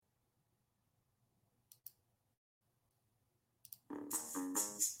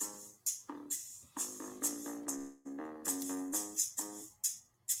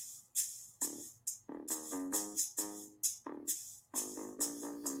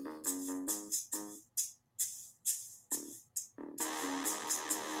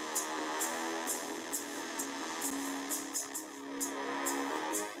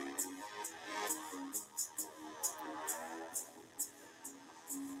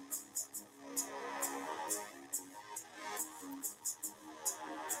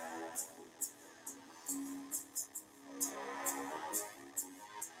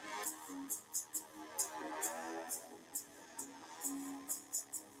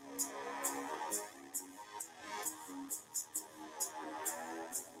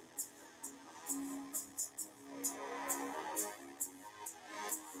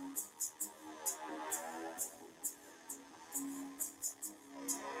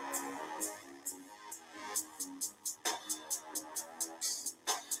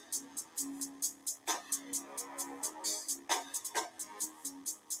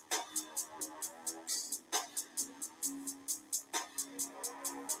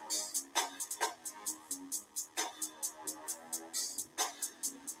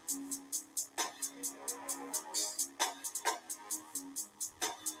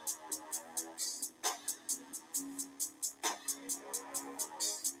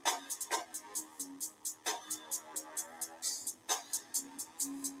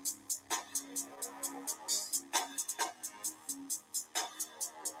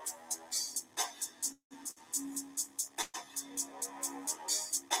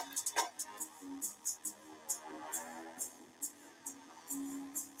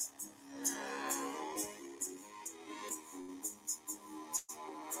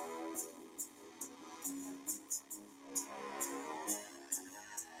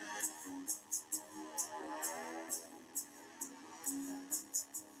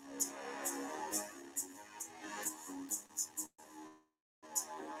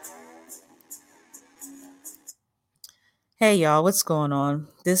Hey y'all, what's going on?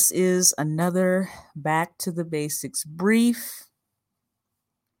 This is another Back to the Basics brief.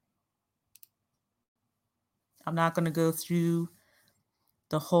 I'm not going to go through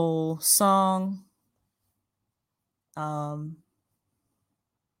the whole song.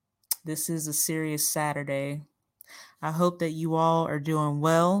 This is a serious Saturday. I hope that you all are doing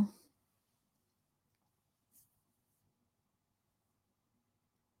well.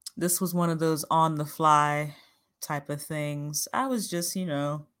 This was one of those on the fly type of things. I was just,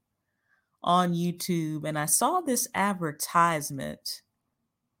 on YouTube and I saw this advertisement.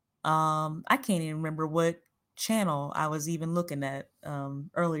 I can't even remember what channel I was even looking at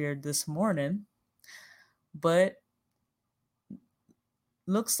earlier this morning, but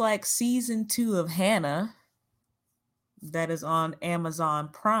looks like season 2 of Hannah, that is on Amazon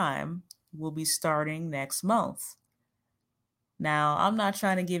Prime, will be starting next month. Now, I'm not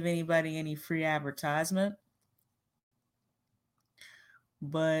trying to give anybody any free advertisement,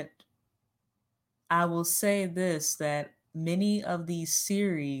 but I will say this, that many of these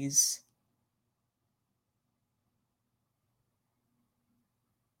series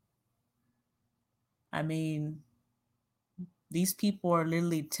these people are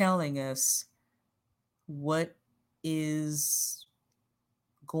literally telling us what is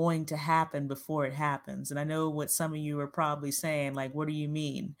going to happen before it happens. And I know what some of you are probably saying, like, what do you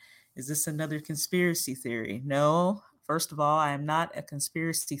mean? Is this another conspiracy theory? No. First of all, I am not a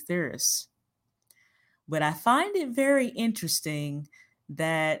conspiracy theorist. But I find it very interesting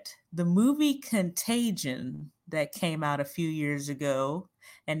that the movie Contagion that came out a few years ago,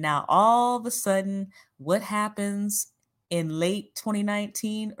 and now all of a sudden, what happens in late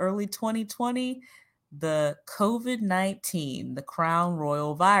 2019, early 2020? The COVID-19, the Crown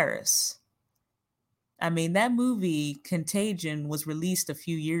Royal virus. That movie Contagion was released a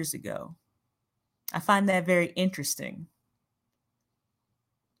few years ago. I find that very interesting.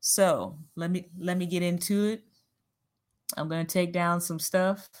 So let me get into it. I'm going to take down some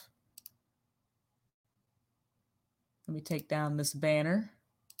stuff. Let me take down this banner.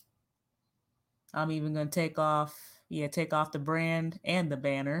 I'm even going to take off the brand and the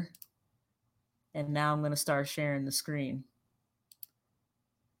banner. And now I'm going to start sharing the screen.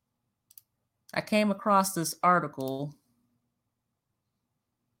 I came across this article.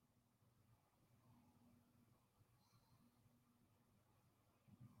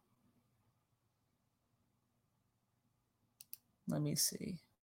 Let me see.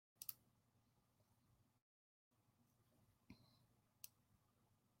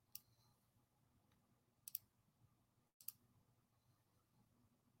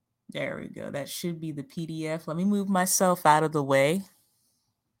 There we go. That should be the PDF. Let me move myself out of the way.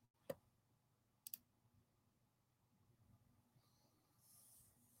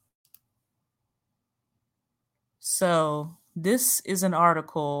 So this is an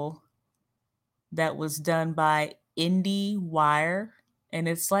article that was done by IndieWire, and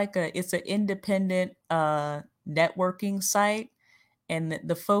it's an independent networking site, and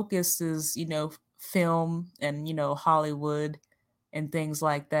the focus is film and Hollywood and things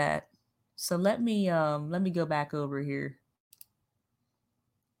like that. So let me go back over here.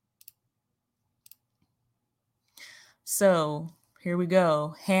 So here we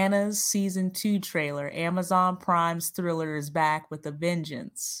go. Hannah's season 2 trailer. Amazon Prime's thriller is back with a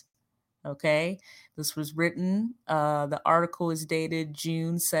vengeance. Okay. This was written, the article is dated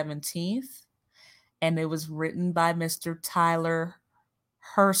June 17th, and it was written by Mr. Tyler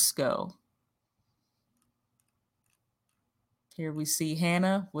Hersko. Here we see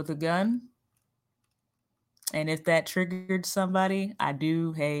Hannah with a gun. And if that triggered somebody,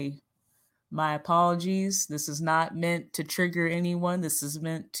 my apologies. This is not meant to trigger anyone. This is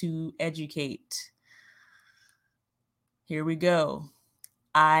meant to educate. Here we go.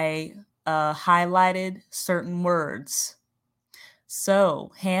 I highlighted certain words.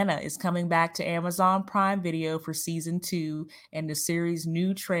 So, Hannah is coming back to Amazon Prime Video for season 2, and the series'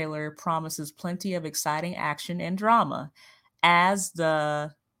 new trailer promises plenty of exciting action and drama. As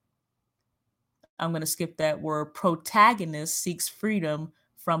I'm going to skip that word, protagonist seeks freedom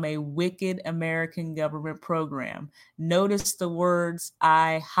from a wicked American government program. Notice the words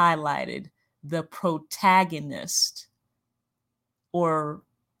I highlighted. The protagonist, or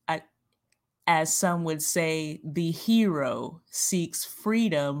as some would say, the hero seeks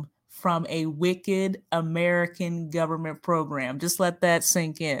freedom from a wicked American government program. Just let that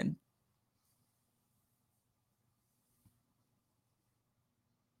sink in.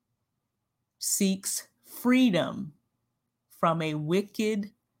 Seeks freedom from a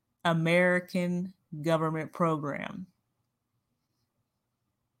wicked American government program.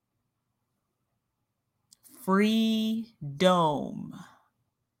 Freedom.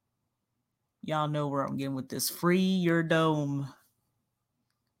 Y'all know where I'm getting with this. Free your dome.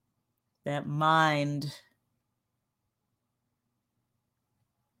 That mind.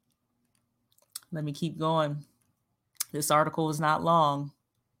 Let me keep going. This article is not long.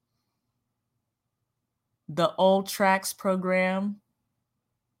 The Old Tracks program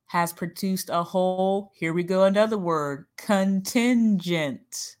has produced a whole, here we go, another word,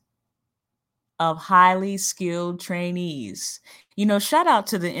 contingent of highly skilled trainees. Shout out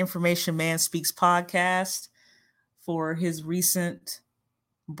to the Information Man Speaks podcast for his recent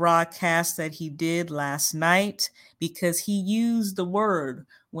broadcast that he did last night, because he used the word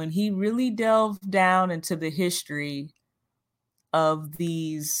when he really delved down into the history of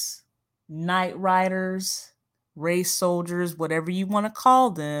these night riders, race soldiers, whatever you want to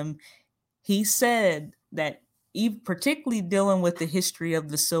call them. He said that, particularly dealing with the history of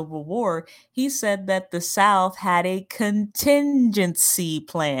the Civil War, he said that the South had a contingency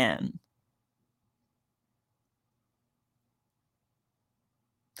plan.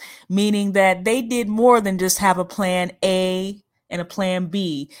 Meaning that they did more than just have a plan A and a plan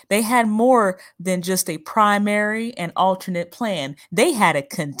B. They had more than just a primary and alternate plan. They had a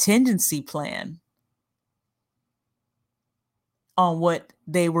contingency plan on what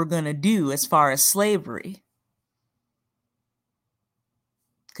they were going to do as far as slavery.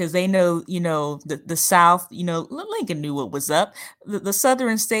 Because they know, the South, Lincoln knew what was up. The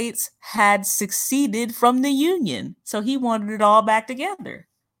Southern states had seceded from the Union. So he wanted it all back together.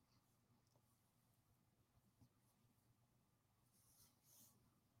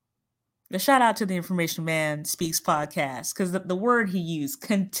 The shout out to the Information Man Speaks podcast, because the word he used,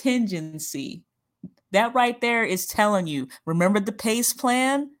 contingency, that right there is telling you, remember the PACE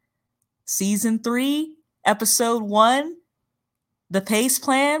plan? Season 3, episode 1, the PACE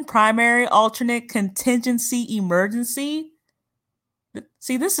plan, primary, alternate, contingency, emergency.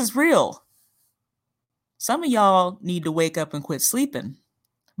 See, this is real. Some of y'all need to wake up and quit sleeping.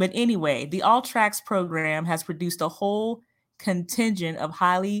 But anyway, the All Tracks program has produced a whole contingent of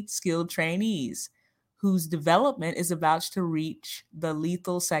highly skilled trainees whose development is about to reach the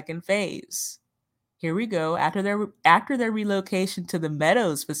lethal second phase. Here we go. After their relocation to the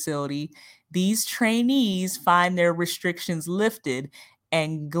Meadows facility, these trainees find their restrictions lifted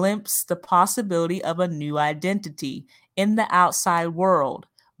and glimpse the possibility of a new identity in the outside world.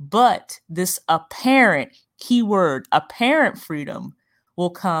 But this apparent, keyword, apparent freedom will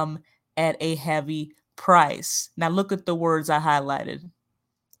come at a heavy price. Now look at the words I highlighted.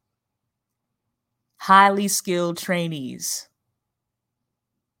 Highly skilled trainees.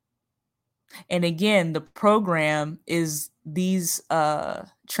 And again, the program is these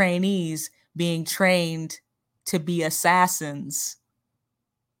trainees being trained to be assassins.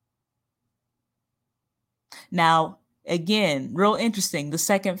 Now, again, real interesting. The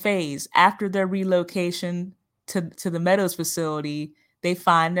second phase, after their relocation to the Meadows facility, they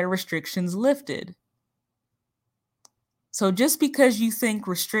find their restrictions lifted. So just because you think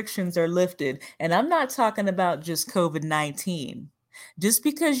restrictions are lifted, and I'm not talking about just COVID-19, just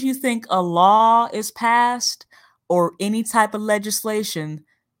because you think a law is passed or any type of legislation,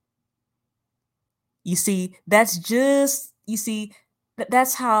 you see, that's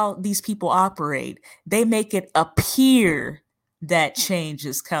how these people operate. They make it appear that change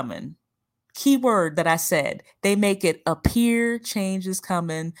is coming. Keyword that I said, they make it appear change is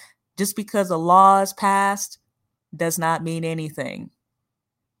coming. Just because a law is passed does not mean anything.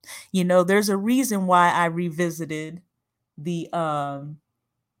 There's a reason why I revisited the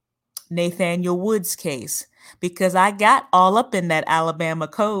Nathaniel Woods case, because I got all up in that Alabama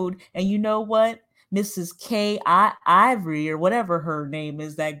code. And you know what? Mrs. Ivory, or whatever her name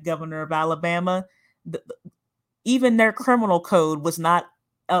is, that governor of Alabama, even their criminal code was not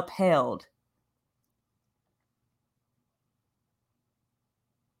upheld.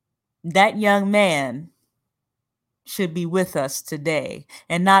 That young man should be with us today.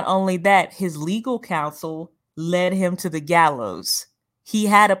 And not only that, his legal counsel led him to the gallows. He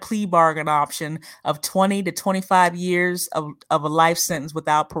had a plea bargain option of 20 to 25 years of a life sentence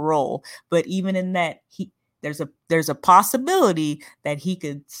without parole. But even in that, there's a possibility that he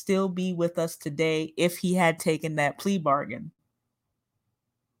could still be with us today if he had taken that plea bargain.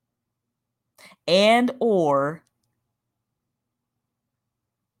 And or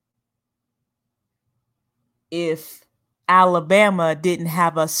if Alabama didn't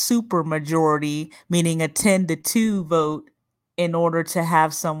have a super majority, meaning a 10-2 vote, in order to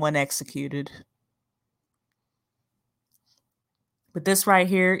have someone executed. But this right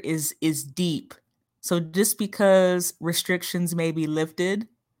here is deep. So just because restrictions may be lifted,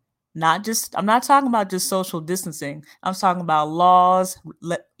 I'm not talking about just social distancing. I'm talking about laws,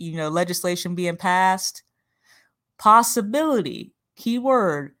 legislation being passed, possibility,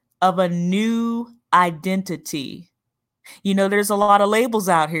 keyword, of a new identity. There's a lot of labels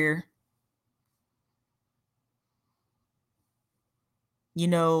out here.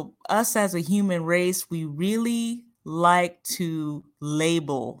 Us as a human race, we really like to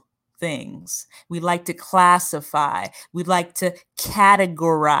label things. We like to classify. We like to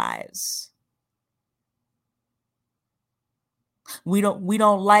categorize. We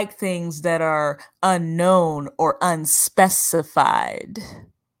don't like things that are unknown or unspecified.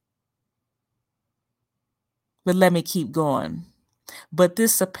 But let me keep going. But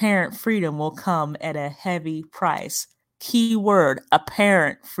this apparent freedom will come at a heavy price. Keyword,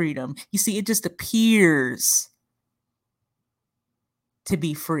 apparent freedom. You see, it just appears to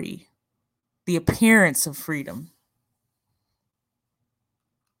be free. The appearance of freedom.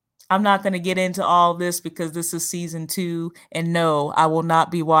 I'm not going to get into all this because this is season 2. And no, I will not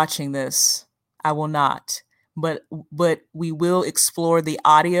be watching this. I will not. But we will explore the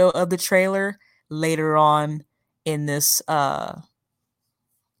audio of the trailer later on in this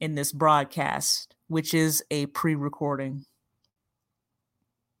broadcast, which is a pre-recording.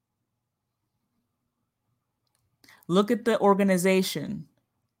 Look at the organization.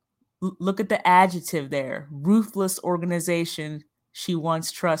 Look at the adjective there. Ruthless organization she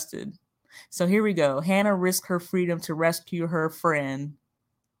once trusted. So here we go. Hannah risked her freedom to rescue her friend.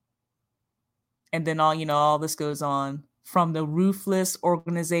 And then all this goes on. From the ruthless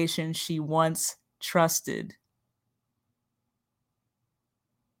organization she once trusted.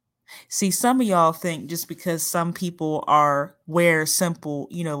 See, some of y'all think just because some people wear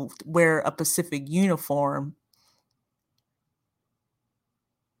a Pacific uniform,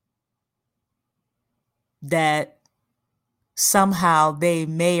 that somehow they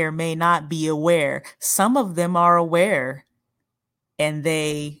may or may not be aware. Some of them are aware, and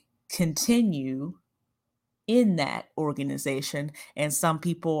they continue in that organization. And some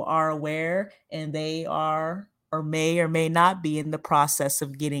people are aware, and they are or may not be in the process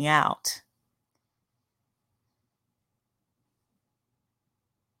of getting out.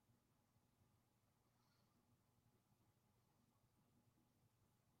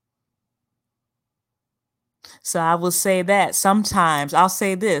 So I will say that I'll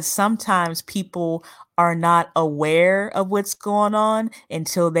say this, sometimes people are not aware of what's going on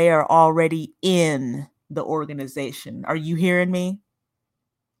until they are already in the organization. Are you hearing me?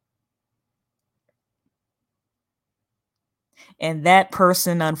 And that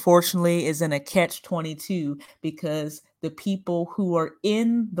person, unfortunately, is in a catch-22 because the people who are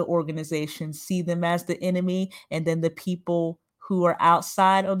in the organization see them as the enemy, and then the people who are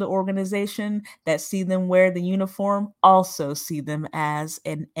outside of the organization that see them wear the uniform also see them as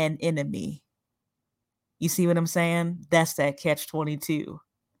an enemy. You see what I'm saying? That's that catch-22.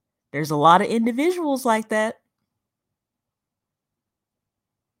 There's a lot of individuals like that.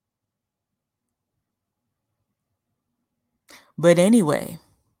 But anyway,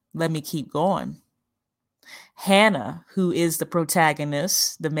 let me keep going. Hannah, who is the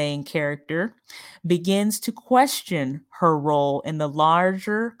protagonist, the main character, begins to question her role in the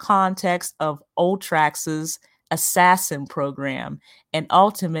larger context of Ultrax's assassin program and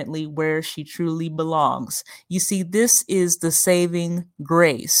ultimately where she truly belongs. You see, this is the saving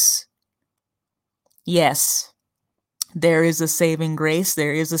grace. Yes, there is a saving grace.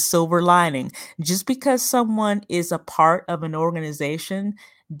 There is a silver lining. Just because someone is a part of an organization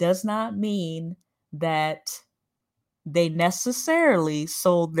does not mean that they necessarily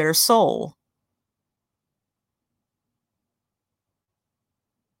sold their soul.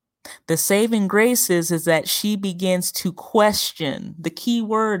 The saving grace is that she begins to question, the key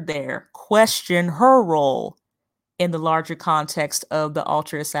word there, question her role in the larger context of the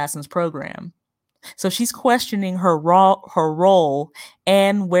Ultra Assassins program. So she's questioning her role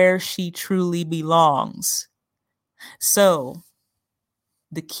and where she truly belongs. So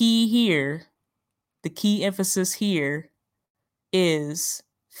the key here, the key emphasis here is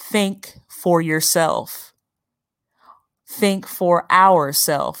think for yourself. Think for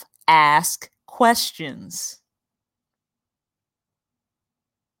ourselves. Ask questions.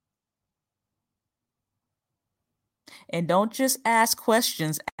 And don't just ask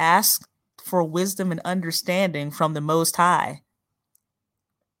questions, ask for wisdom and understanding from the Most High.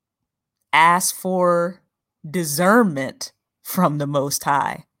 Ask for discernment from the Most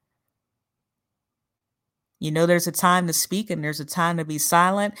High. You know, there's a time to speak and there's a time to be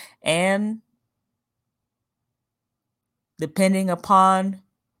silent. And depending upon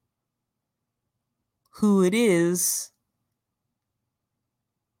who it is,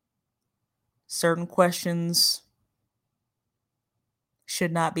 certain questions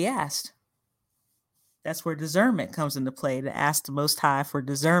should not be asked. That's where discernment comes into play, to ask the Most High for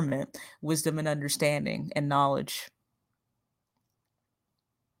discernment, wisdom and understanding and knowledge.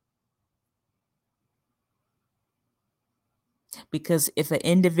 Because if an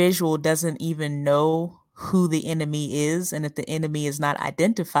individual doesn't even know who the enemy is, and if the enemy is not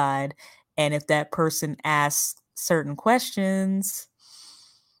identified, and if that person asks certain questions,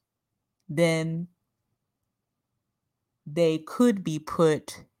 then they could be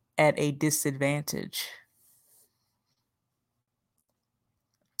put at a disadvantage.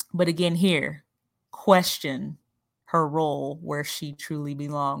 But again, here, question her role where she truly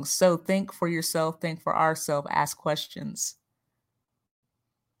belongs. So think for yourself, think for ourselves, ask questions.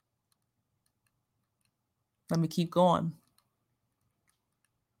 Let me keep going.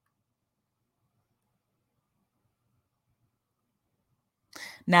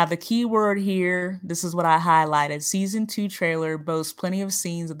 Now, the key word here, this is what I highlighted. Season 2 trailer boasts plenty of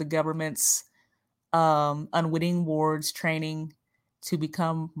scenes of the government's unwitting wards training to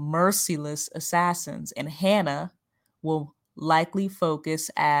become merciless assassins. And Hannah will likely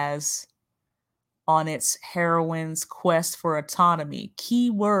focus on its heroine's quest for autonomy.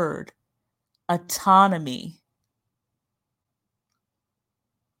 Key word, autonomy.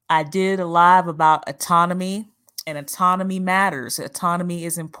 I did a live about autonomy, and autonomy matters. Autonomy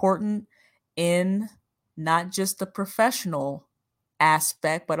is important in not just the professional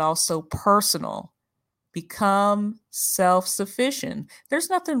aspect, but also personal. Become self-sufficient. There's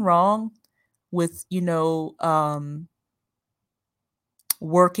nothing wrong with,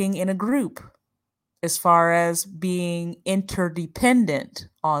 working in a group as far as being interdependent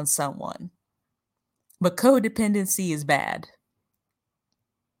on someone. But codependency is bad.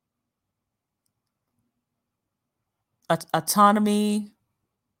 Autonomy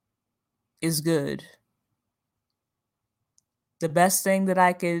is good. The best thing that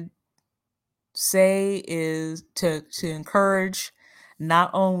I could say is to encourage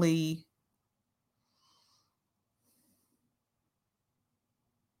not only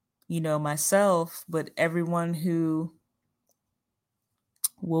myself, but everyone who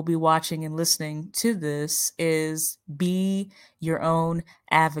will be watching and listening to this, is be your own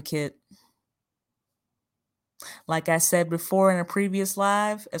advocate. Like I said before in a previous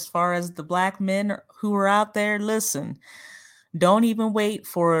live, as far as the Black men who are out there, listen, don't even wait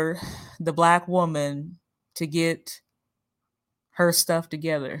for the Black woman to get her stuff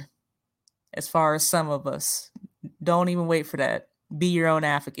together. As far as some of us, don't even wait for that. Be your own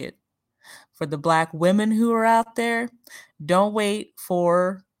advocate. For the Black women who are out there, don't wait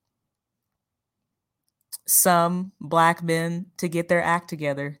for some Black men to get their act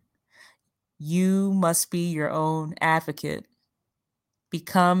together. You must be your own advocate.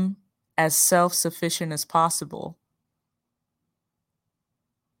 Become as self-sufficient as possible.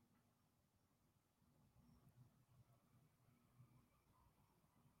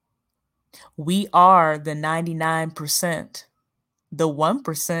 We are the 99%. The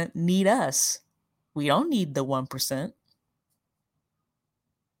 1% need us. We don't need the 1%.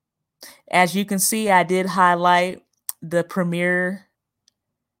 As you can see, I did highlight the premiere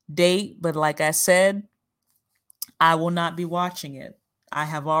date, but like I said, I will not be watching it. I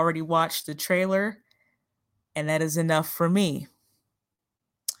have already watched the trailer, and that is enough for me.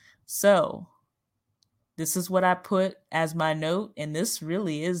 So, this is what I put as my note, and this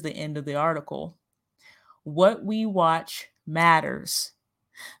really is the end of the article. What we watch matters.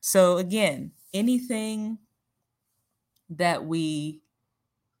 So, again, anything that we,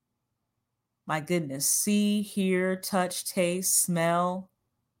 my goodness, see, hear, touch, taste, smell,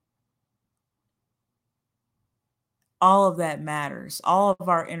 all of that matters. All of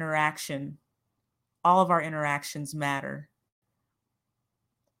our interactions matter.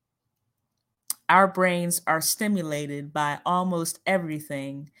 Our brains are stimulated by almost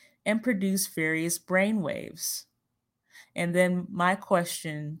everything and produce various brain waves. And then my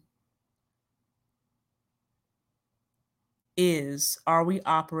question is, are we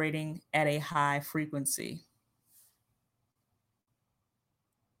operating at a high frequency?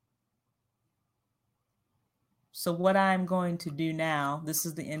 So what I'm going to do now, this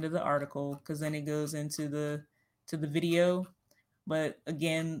is the end of the article because then it goes into the video. But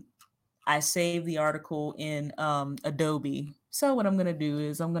again, I saved the article in Adobe. So what I'm going to do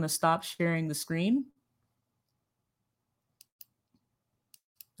is I'm going to stop sharing the screen.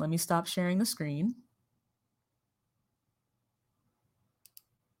 Let me stop sharing the screen.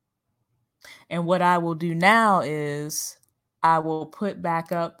 And what I will do now is I will put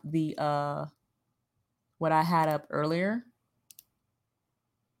back up the what I had up earlier.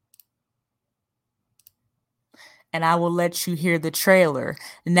 And I will let you hear the trailer.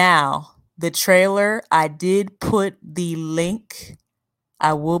 Now, the trailer, I did put the link.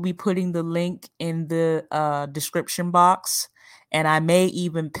 I will be putting the link in the description box. And I may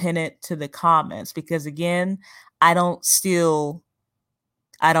even pin it to the comments because, again, I don't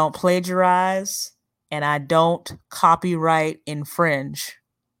plagiarize, and I don't copyright infringe.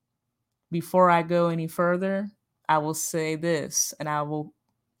 Before I go any further, I will say this, and I will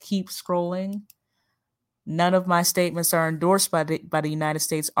keep scrolling. None of my statements are endorsed by the United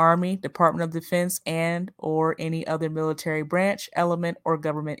States Army, Department of Defense, and or any other military branch, element, or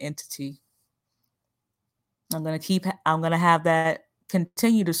government entity. I'm going to have that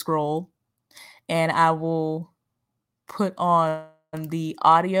continue to scroll, and I will put on the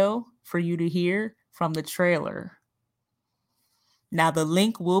audio for you to hear from the trailer. Now, the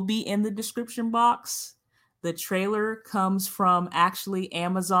link will be in the description box. The trailer comes from actually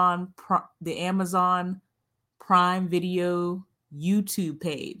the Amazon Prime Video YouTube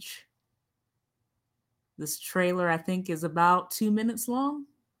page. This trailer, I think, is about 2 minutes long.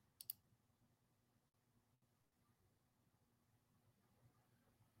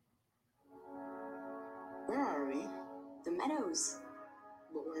 Where are we? The Meadows.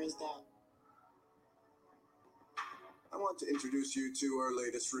 But where is that? I want to introduce you to our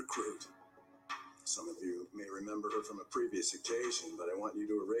latest recruit. Some of you may remember her from a previous occasion, but I want you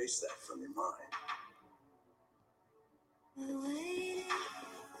to erase that from your mind.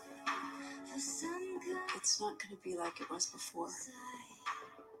 It's not going to be like it was before.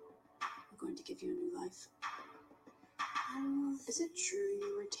 We're going to give you a new life. Is it true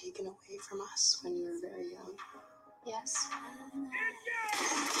you were taken away from us when you were very young? Yes.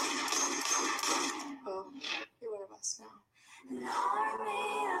 Well, you're one of us now. An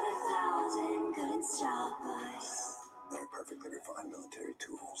army of 1,000 couldn't stop us. They're perfectly refined military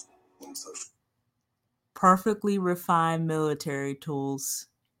tools. When Perfectly refined military tools.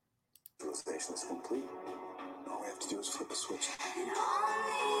 socialization is complete, all we have to do is flip a switch. And on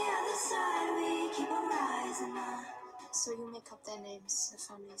the other side, we keep on rising up. So you make up their names, their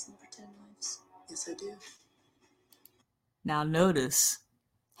families, and pretend lives? Yes, I do. Now notice,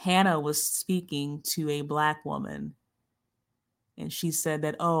 Hannah was speaking to a Black woman, and she said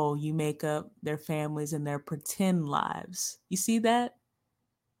that, oh, you make up their families and their pretend lives. You see that?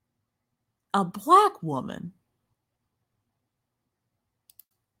 A Black woman.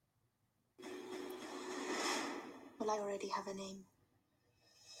 Well, I already have a name.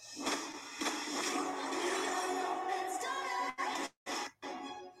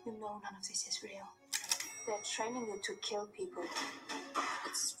 You know none of this is real. They're training you to kill people.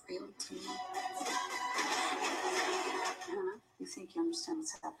 It's real to me. Hannah, you think you understand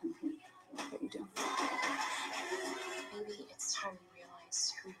what's happening here? But you don't. Maybe it's time you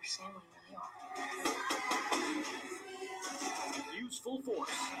realize who your family really are. Use full force.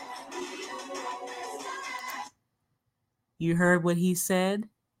 You heard what he said?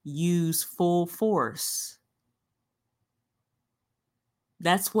 Use full force.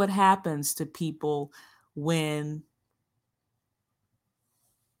 That's what happens to people when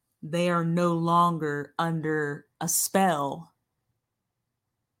they are no longer under a spell,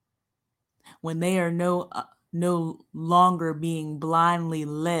 when they are no longer being blindly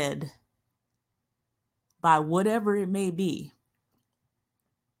led by whatever it may be.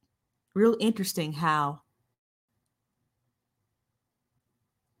 Real interesting how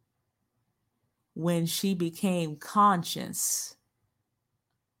when she became conscious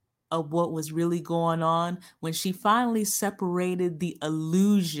of what was really going on, when she finally separated the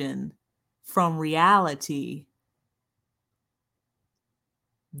illusion from reality,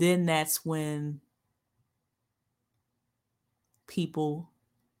 then that's when people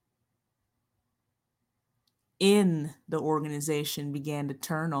in the organization began to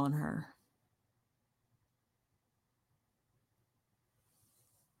turn on her.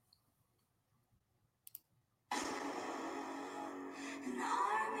 An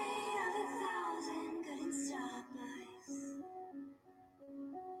army of 1,000 couldn't stop us.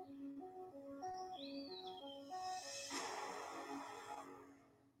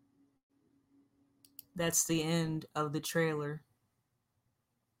 That's the end of the trailer.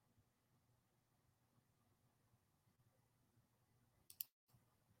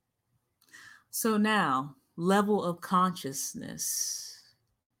 So now, level of consciousness.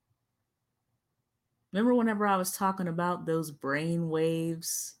 Remember whenever I was talking about those brain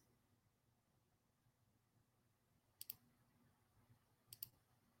waves?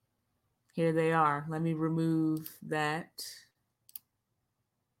 Here they are. Let me remove that.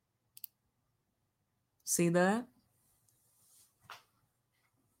 See that?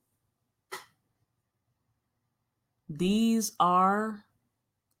 These are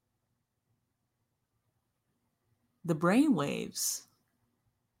the brain waves.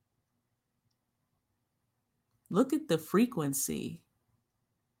 Look at the frequency.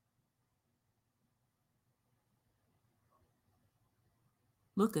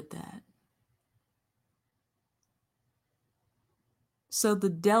 Look at that. So the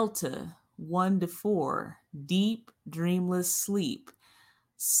delta, 1 to 4, deep, dreamless sleep.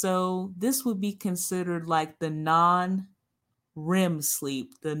 So this would be considered like the non-REM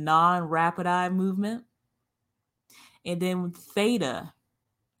sleep, the non-rapid eye movement. And then with theta,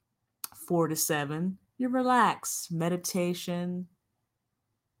 4 to 7, you relax, meditation.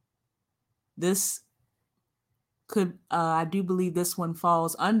 This could, I do believe this one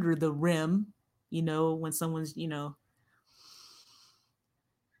falls under the REM, when someone's,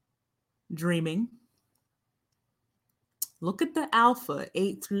 dreaming. Look at the alpha,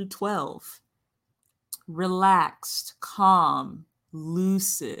 8 through 12. Relaxed, calm,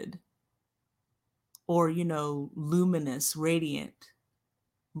 lucid, or, luminous, radiant,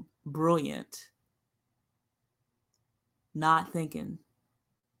 brilliant, not thinking.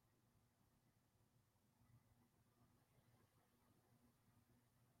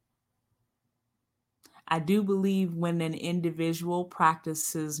 I do believe when an individual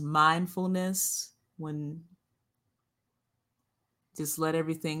practices mindfulness, when just let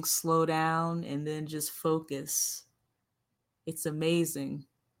everything slow down and then just focus, it's amazing.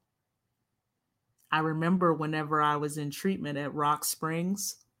 I remember whenever I was in treatment at Rock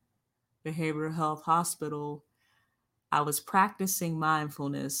Springs Behavioral Health Hospital, I was practicing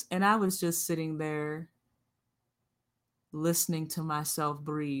mindfulness and I was just sitting there listening to myself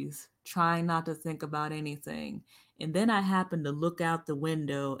breathe, trying not to think about anything. And then I happened to look out the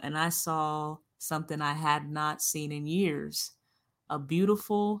window and I saw something I had not seen in years, a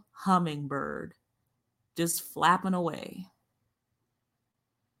beautiful hummingbird just flapping away.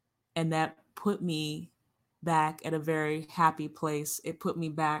 And that put me back at a very happy place. It put me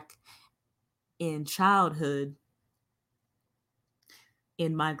back in childhood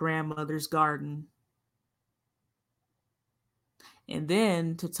in my grandmother's garden. And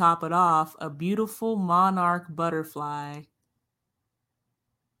then to top it off, a beautiful monarch butterfly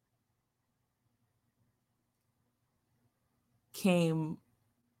came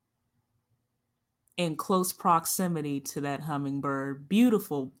in close proximity to that hummingbird.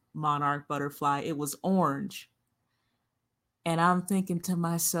 Beautiful monarch butterfly. It was orange. And I'm thinking to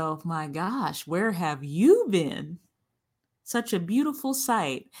myself, my gosh, where have you been? Such a beautiful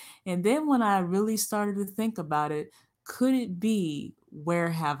sight. And then when I really started to think about it, could it be where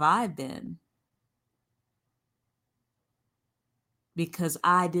have I been? Because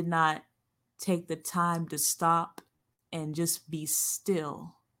I did not take the time to stop and just be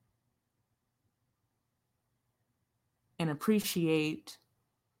still and appreciate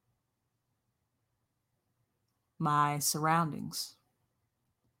my surroundings.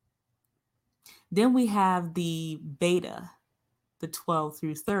 Then we have the beta, the 12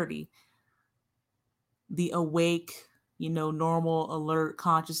 through 30, the awake, normal alert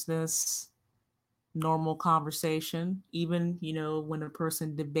consciousness, normal conversation, even, when a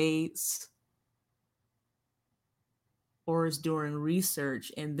person debates or is doing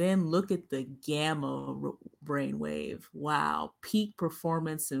research. And then look at the gamma brainwave. Wow, peak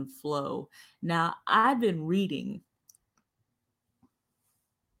performance and flow. Now, I've been reading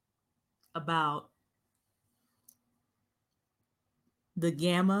about the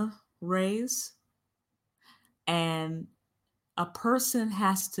gamma rays, and a person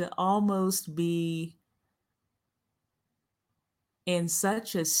has to almost be in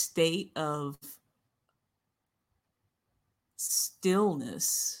such a state of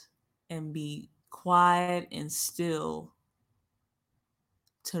stillness and be quiet and still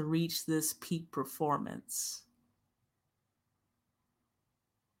to reach this peak performance.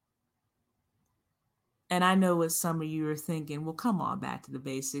 And I know what some of you are thinking, well, come on, back to the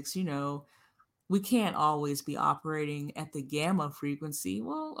basics. We can't always be operating at the gamma frequency.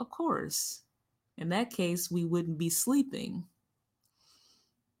 Well, of course. In that case, we wouldn't be sleeping.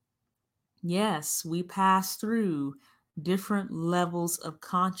 Yes, we pass through different levels of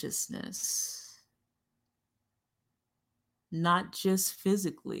consciousness, not just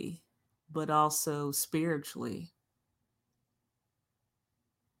physically, but also spiritually.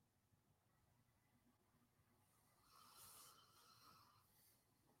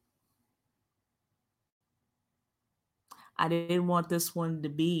 I didn't want this one to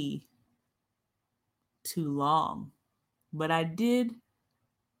be too long, but I did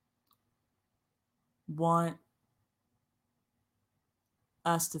want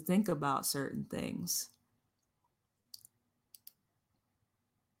us to think about certain things.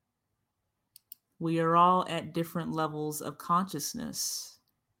 We are all at different levels of consciousness.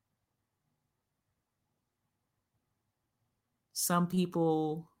 Some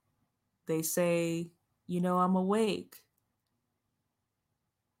people, they say, I'm awake.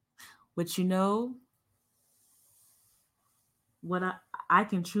 But what I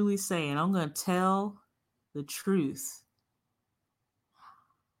can truly say, and I'm going to tell the truth.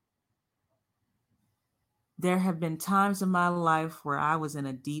 There have been times in my life where I was in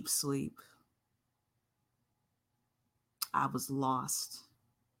a deep sleep. I was lost.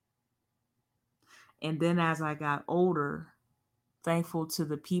 And then as I got older, thankful to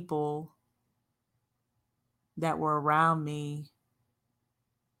the people that were around me,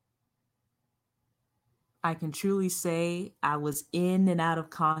 I can truly say I was in and out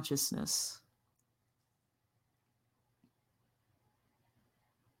of consciousness.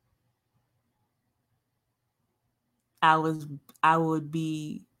 I would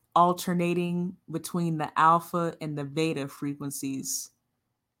be alternating between the alpha and the beta frequencies,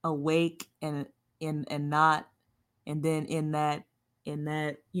 awake and not, and then in that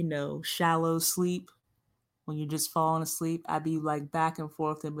shallow sleep, when you're just falling asleep, I'd be like back and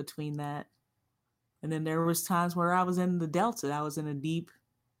forth in between that. And then there was times where I was in the delta, I was in a deep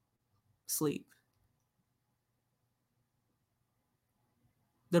sleep.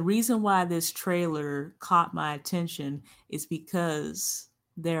 The reason why this trailer caught my attention is because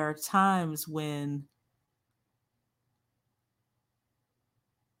there are times when,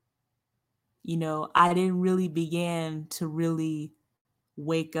 I didn't really begin to really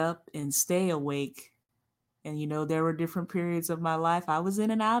wake up and stay awake. And, there were different periods of my life I was in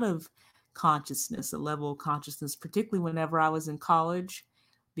and out of consciousness, a level of consciousness, particularly whenever I was in college,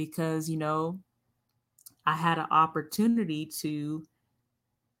 because, I had an opportunity to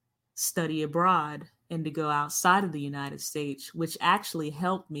study abroad and to go outside of the United States, which actually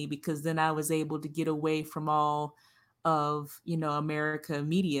helped me because then I was able to get away from all of, America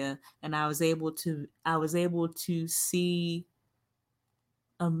media, and I was able to see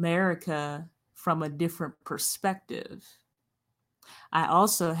America from a different perspective. I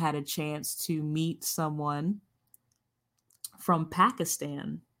also had a chance to meet someone from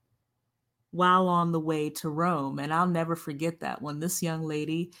Pakistan while on the way to Rome. And I'll never forget that one. This young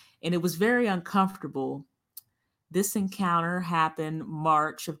lady, and it was very uncomfortable. This encounter happened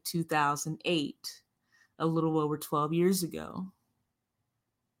March of 2008, a little over 12 years ago.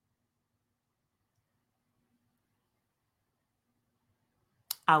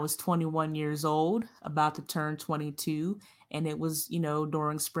 I was 21 years old, about to turn 22, and it was,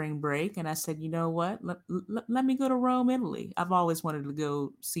 during spring break. And I said, you know what? Let me go to Rome, Italy. I've always wanted to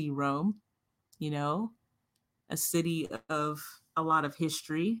go see Rome, you know, a city of a lot of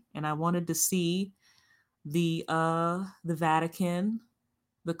history. And I wanted to see the Vatican,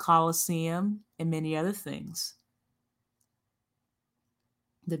 the Colosseum, and many other things.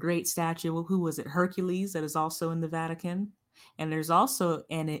 The great statue, who was it? Hercules, that is also in the Vatican. And there's also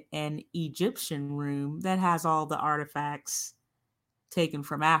an Egyptian room that has all the artifacts taken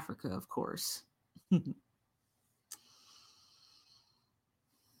from Africa, of course.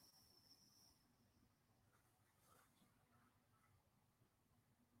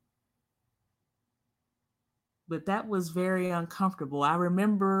 But that was very uncomfortable. I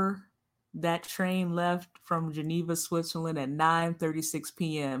remember that train left from Geneva, Switzerland at 9:36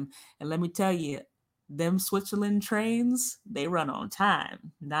 p.m. And let me tell you, them Switzerland trains, they run on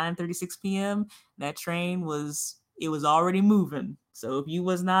time. 9:36 p.m. That train was already moving. So if you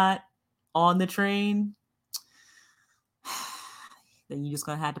was not on the train, then you just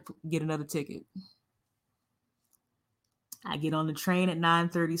gonna have to get another ticket. I get on the train at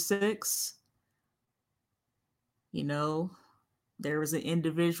 9:36. You know, there was an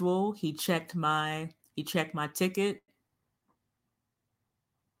individual. He checked my ticket.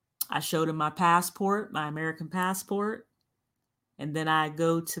 I showed him my passport, my American passport, and then I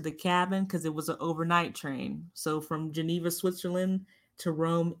go to the cabin because it was an overnight train. So from Geneva, Switzerland to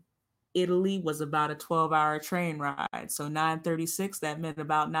Rome, Italy was about a 12-hour train ride. So 9:36, that meant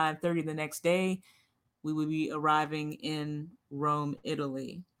about 9:30 the next day we would be arriving in Rome,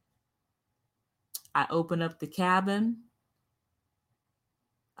 Italy. I open up the cabin,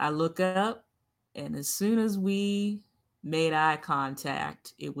 I look up, and as soon as we made eye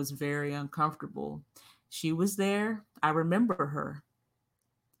contact, it was very uncomfortable. She was there. I remember her.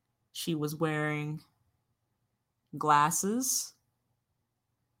 She was wearing glasses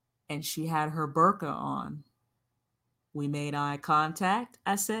and she had her burqa on. We made eye contact.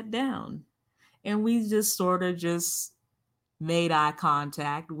 I sat down and we just sort of just made eye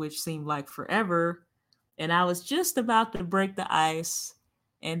contact, which seemed like forever. And I was just about to break the ice.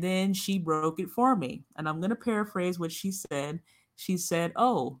 And then she broke it for me. And I'm going to paraphrase what she said. She said,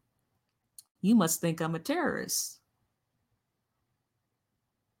 "Oh, you must think I'm a terrorist."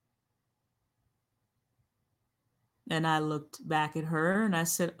 And I looked back at her and I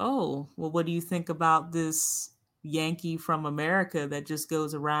said, "Oh, well, what do you think about this Yankee from America that just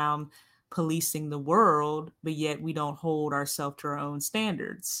goes around policing the world, but yet we don't hold ourselves to our own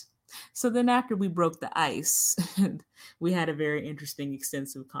standards?" So then, after we broke the ice, we had a very interesting,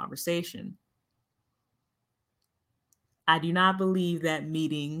 extensive conversation. I do not believe that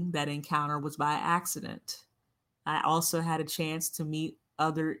meeting, that encounter was by accident. I also had a chance to meet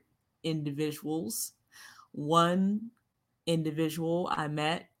other individuals. One individual I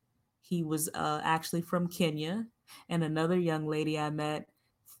met, he was actually from Kenya, and another young lady I met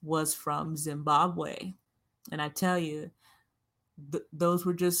was from Zimbabwe. And I tell you, those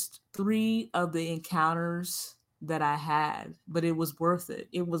were just three of the encounters that I had, but it was worth it.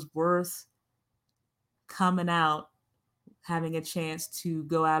 It was worth coming out, having a chance to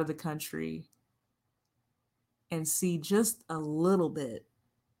go out of the country and see just a little bit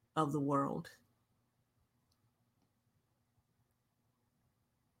of the world.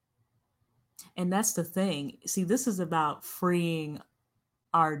 And that's the thing. See, this is about freeing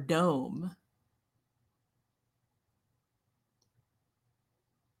our dome.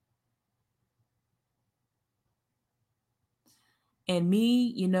 And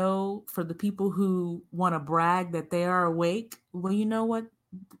me, for the people who want to brag that they are awake, well, you know what?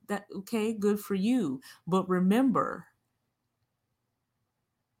 That okay, good for you. But remember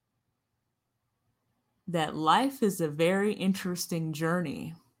that life is a very interesting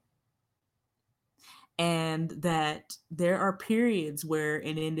journey, and that there are periods where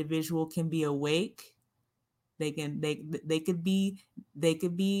an individual can be awake. They could be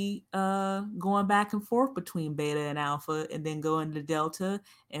going back and forth between beta and alpha, and then go into delta,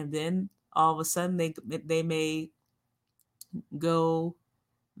 and then all of a sudden they may go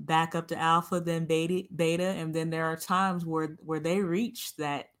back up to alpha, then beta, and then there are times where they reach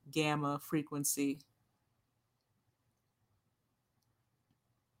that gamma frequency.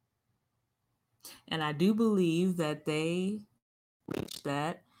 And I do believe that they reach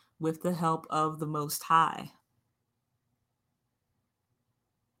that with the help of the Most High.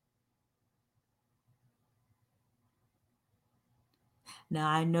 Now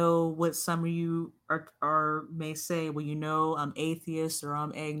I know what some of you are may say, well, I'm atheist or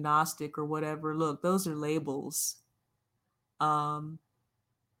I'm agnostic or whatever. Look, those are labels. Um,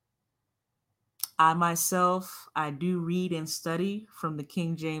 I myself, I do read and study from the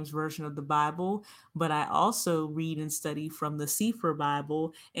King James Version of the Bible, but I also read and study from the Sefer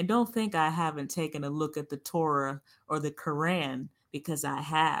Bible. And don't think I haven't taken a look at the Torah or the Quran, because I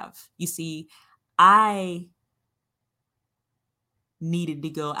have. You see, I needed to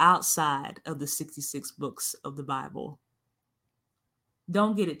go outside of the 66 books of the Bible.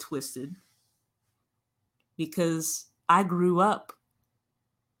 Don't get it twisted, because I grew up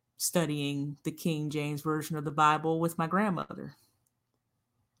studying the King James Version of the Bible with my grandmother.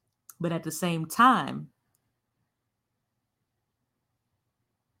 But at the same time,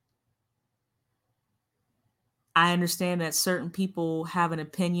 I understand that certain people have an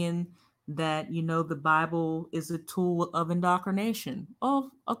opinion that, the Bible is a tool of indoctrination.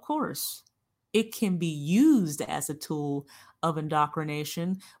 Oh, of course. It can be used as a tool of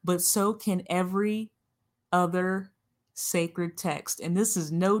indoctrination, but so can every other sacred text. And this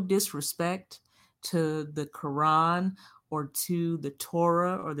is no disrespect to the Quran or to the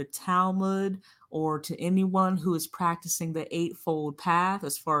Torah or the Talmud or to anyone who is practicing the Eightfold Path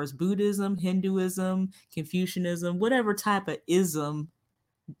as far as Buddhism, Hinduism, Confucianism, whatever type of ism.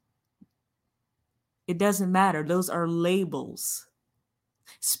 It doesn't matter. Those are labels.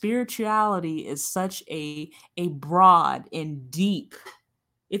 Spirituality is such a broad and deep.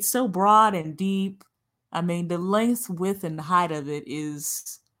 It's so broad and deep. I mean, the length, width, and height of it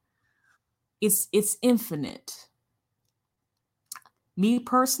is it's infinite. Me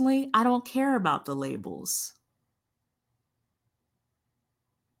personally, I don't care about the labels.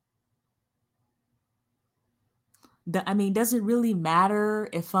 Does it really matter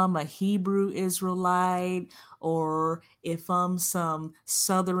if I'm a Hebrew Israelite or if I'm some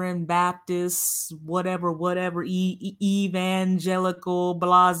Southern Baptist, whatever, evangelical,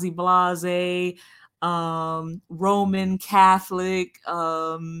 blase, Roman Catholic,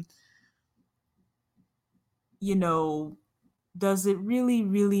 does it really,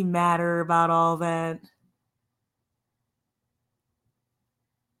 really matter about all that?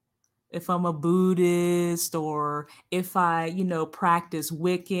 If I'm a Buddhist or if I, practice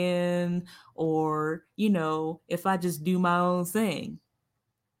Wiccan or, if I just do my own thing.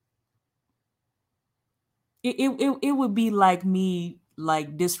 It would be like me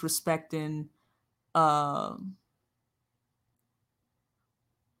like disrespecting an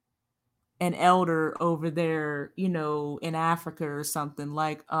elder over there, in Africa or something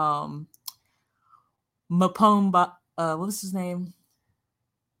like Mapomba, what was his name?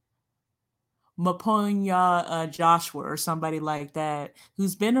 Maponya Joshua or somebody like that,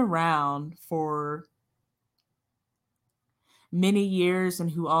 who's been around for many years and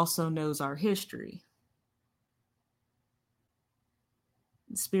who also knows our history.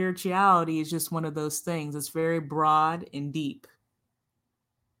 Spirituality is just one of those things. It's very broad and deep.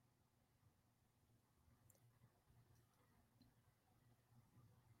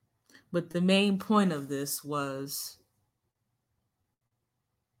 But the main point of this was,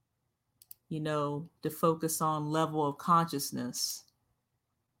 to focus on level of consciousness.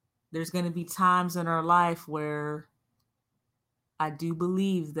 There's going to be times in our life where I do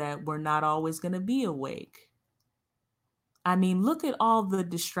believe that we're not always going to be awake. I mean, look at all the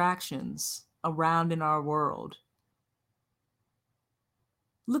distractions around in our world.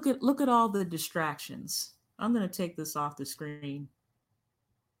 Look at all the distractions. I'm going to take this off the screen.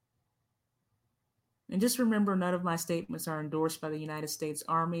 And just remember, none of my statements are endorsed by the United States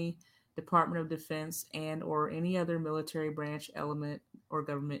Army, Department of Defense, and or any other military branch, element, or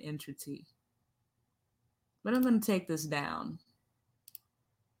government entity. But I'm going to take this down.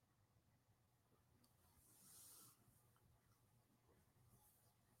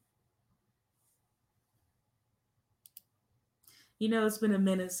 It's been a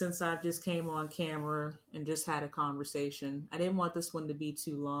minute since I've just came on camera and just had a conversation. I didn't want this one to be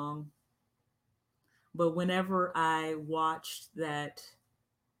too long. But whenever I watched that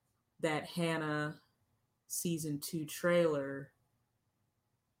Hannah season 2 trailer,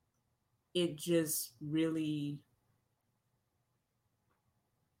 it just really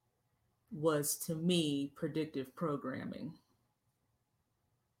was, to me, predictive programming.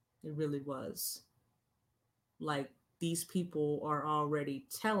 It really was. Like, these people are already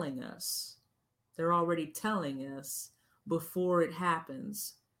telling us, they're already telling us before it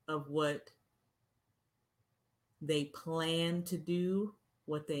happens of what they plan to do,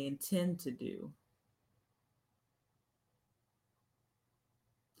 what they intend to do.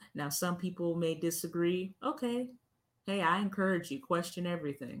 Now, some people may disagree. Okay. Hey, I encourage you, question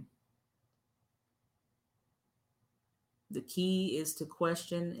everything. The key is to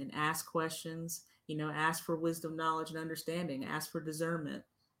question and ask questions, ask for wisdom, knowledge, and understanding, ask for discernment.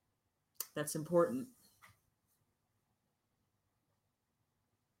 That's important.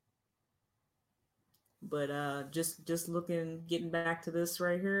 But just looking, getting back to this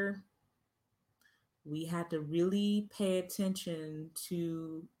right here, we had to really pay attention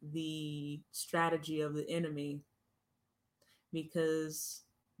to the strategy of the enemy, because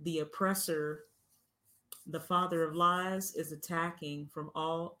the oppressor, the father of lies, is attacking from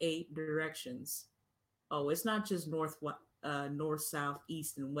all 8 directions. Oh, it's not just north, south,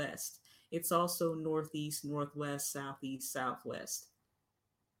 east, and west. It's also northeast, northwest, southeast, southwest.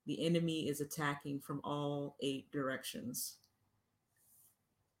 The enemy is attacking from all 8 directions.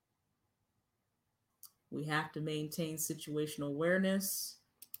 We have to maintain situational awareness,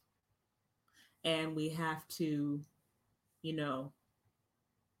 and we you know,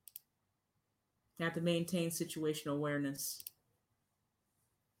 have to maintain situational awareness.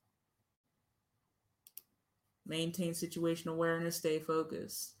 Maintain situational awareness, stay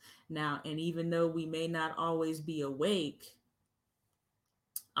focused. Now, and even though we may not always be awake,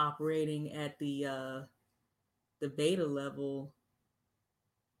 operating at the beta level,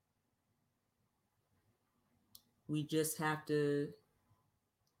 we just have to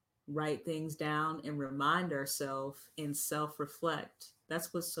write things down and remind ourselves and self-reflect.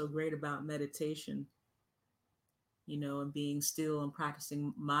 That's what's so great about meditation, and being still and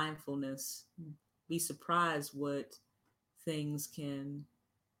practicing mindfulness. Be surprised what things can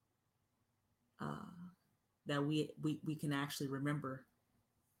uh, that we can actually remember.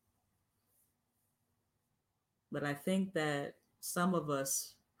 But I think that some of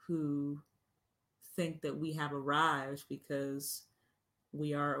us who think that we have arrived because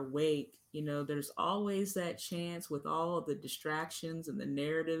we are awake, there's always that chance with all of the distractions and the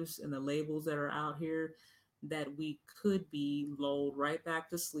narratives and the labels that are out here that we could be lulled right back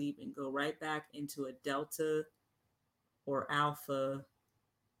to sleep and go right back into a delta or alpha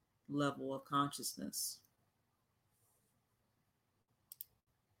level of consciousness.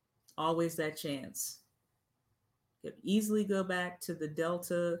 Always that chance. You could easily go back to the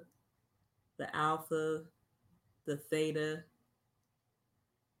delta, the alpha, the theta.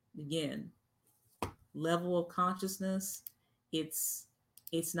 Again, level of consciousness, it's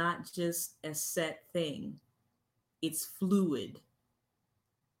it's not just a set thing. It's fluid.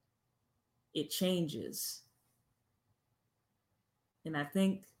 It changes. And I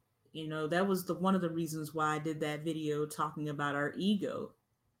think, that was the one of the reasons why I did that video talking about our ego.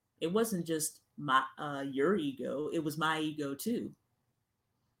 It wasn't just my your ego, it was my ego too.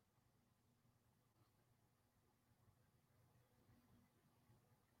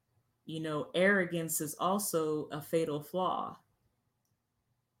 Arrogance is also a fatal flaw.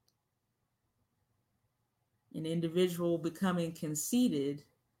 An individual becoming conceited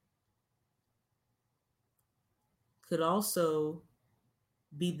could also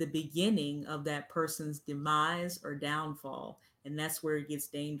be the beginning of that person's demise or downfall. And that's where it gets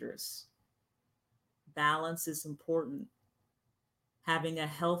dangerous. Balance is important. Having a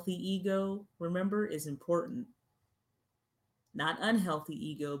healthy ego, remember, is important. Not unhealthy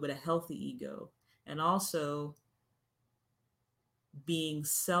ego, but a healthy ego. And also being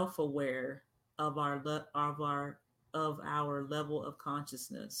self-aware of our level of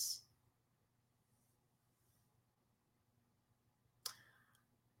consciousness.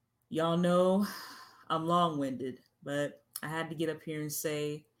 Y'all know I'm long-winded, but I had to get up here and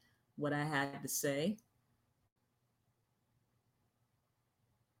say what I had to say.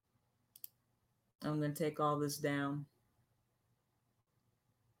 I'm going to take all this down.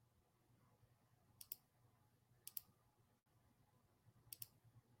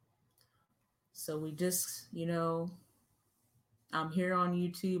 So we just, I'm here on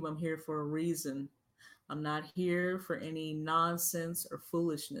YouTube. I'm here for a reason. I'm not here for any nonsense or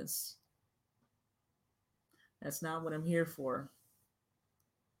foolishness. That's not what I'm here for.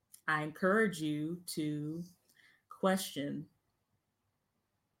 I encourage you to question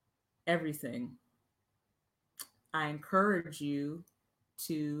everything. I encourage you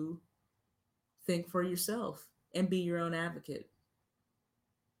to think for yourself and be your own advocate.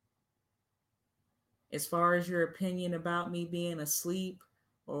 As far as your opinion about me being asleep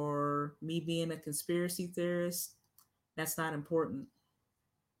or me being a conspiracy theorist, that's not important.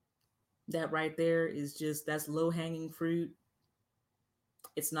 That right there is that's low-hanging fruit.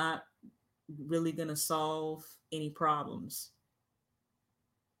 It's not really going to solve any problems.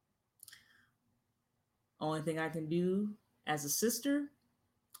 Only thing I can do as a sister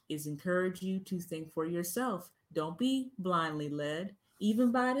is encourage you to think for yourself. Don't be blindly led,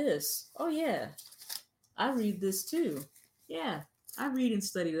 even by this. Oh yeah, I read this too. Yeah, I read and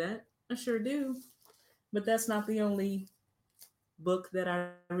study that. I sure do. But that's not the only book that I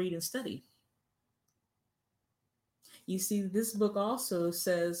read and study. You see, this book also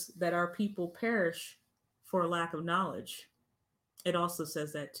says that our people perish for a lack of knowledge. It also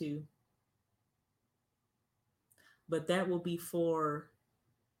says that too. But that will be for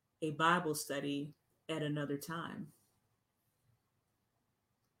a Bible study at another time.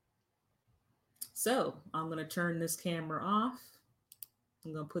 So I'm going to turn this camera off.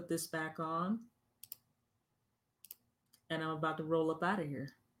 I'm going to put this back on. And I'm about to roll up out of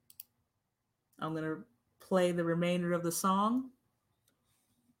here. I'm going to play the remainder of the song.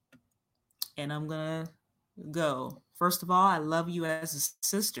 And I'm going to go. First of all, I love you as a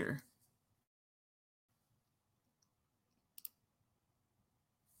sister.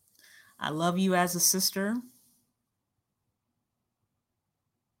 I love you as a sister.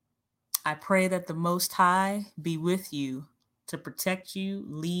 I pray that the Most High be with you to protect you,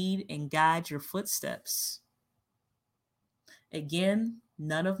 lead, and guide your footsteps. Again,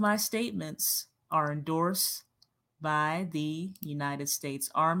 none of my statements are endorsed by the United States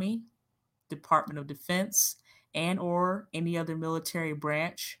Army, Department of Defense, and or any other military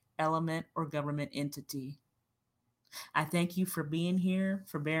branch, element, or government entity. I thank you for being here,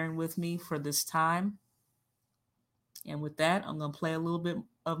 for bearing with me for this time. And with that, I'm going to play a little bit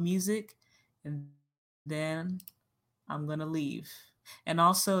of music and then I'm going to leave. And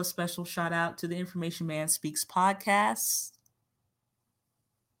also a special shout out to the Information Man Speaks podcast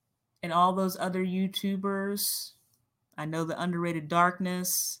and all those other YouTubers. I know the Underrated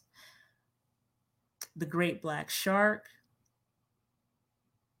Darkness, the Great Black Shark.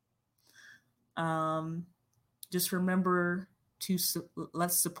 Just remember to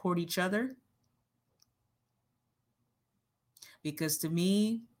let's support each other. Because to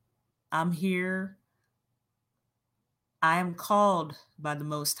me, I'm here. I am called by the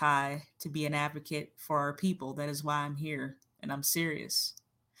Most High to be an advocate for our people. That is why I'm here, and I'm serious.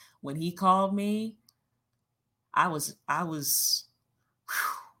 When he called me, I ain't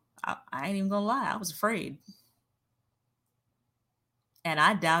even gonna lie, I was afraid. And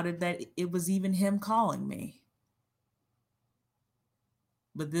I doubted that it was even him calling me.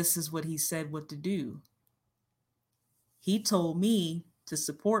 But this is what he said what to do. He told me to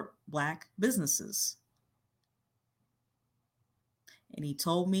support Black businesses. And he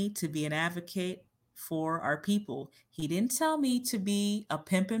told me to be an advocate for our people. He didn't tell me to be a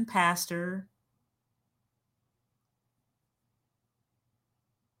pimpin' pastor.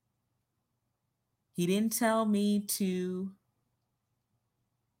 He didn't tell me to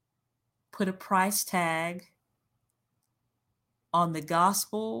put a price tag on the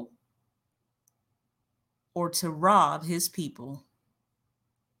gospel or to rob his people.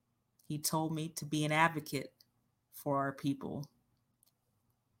 He told me to be an advocate for our people.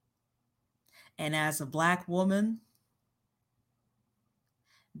 And as a Black woman,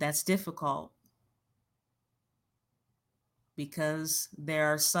 that's difficult because there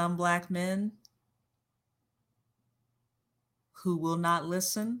are some Black men who will not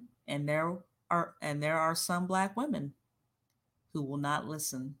listen, and there are some Black women who will not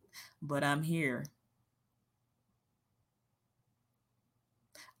listen. But I'm here.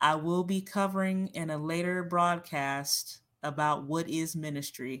 I will be covering in a later broadcast about what is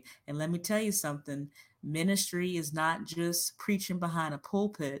ministry. And let me tell you something, ministry is not just preaching behind a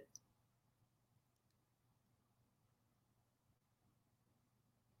pulpit.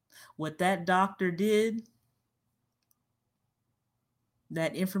 What that doctor did,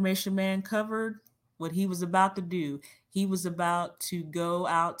 that Information Man covered, what he was about to do, he was about to go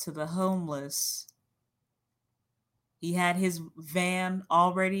out to the homeless. He had his van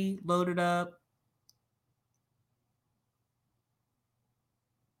already loaded up.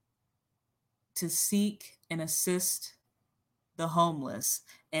 To seek and assist the homeless.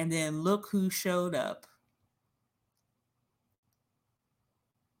 And then look who showed up.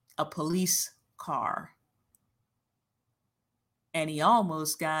 A police car. And he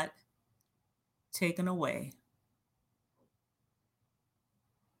almost got taken away.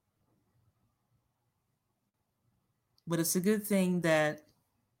 But it's a good thing that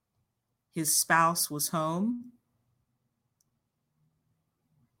his spouse was home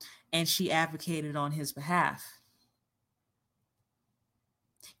and she advocated on his behalf.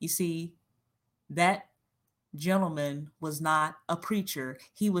 You see, that gentleman was not a preacher.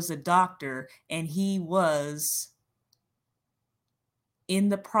 He was a doctor, and he was in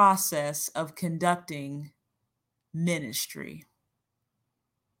the process of conducting ministry.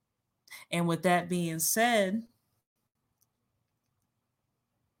 And with that being said,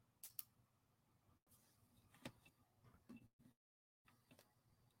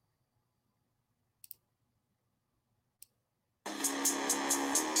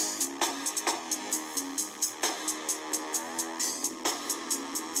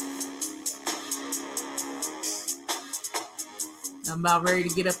 I'm about ready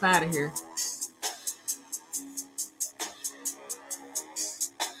to get up out of here.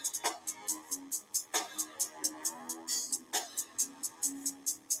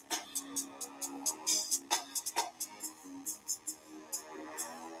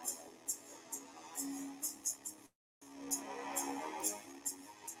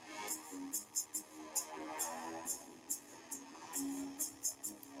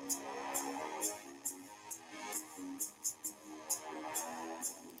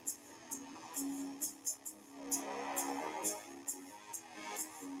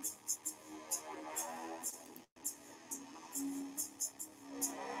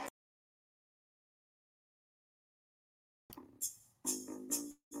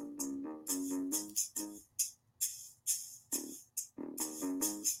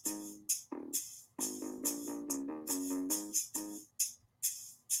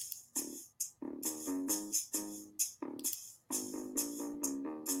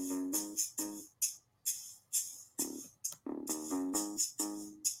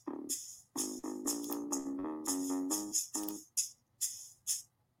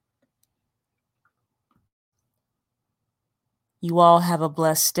 You all have a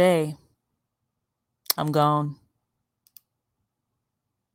blessed day. I'm gone.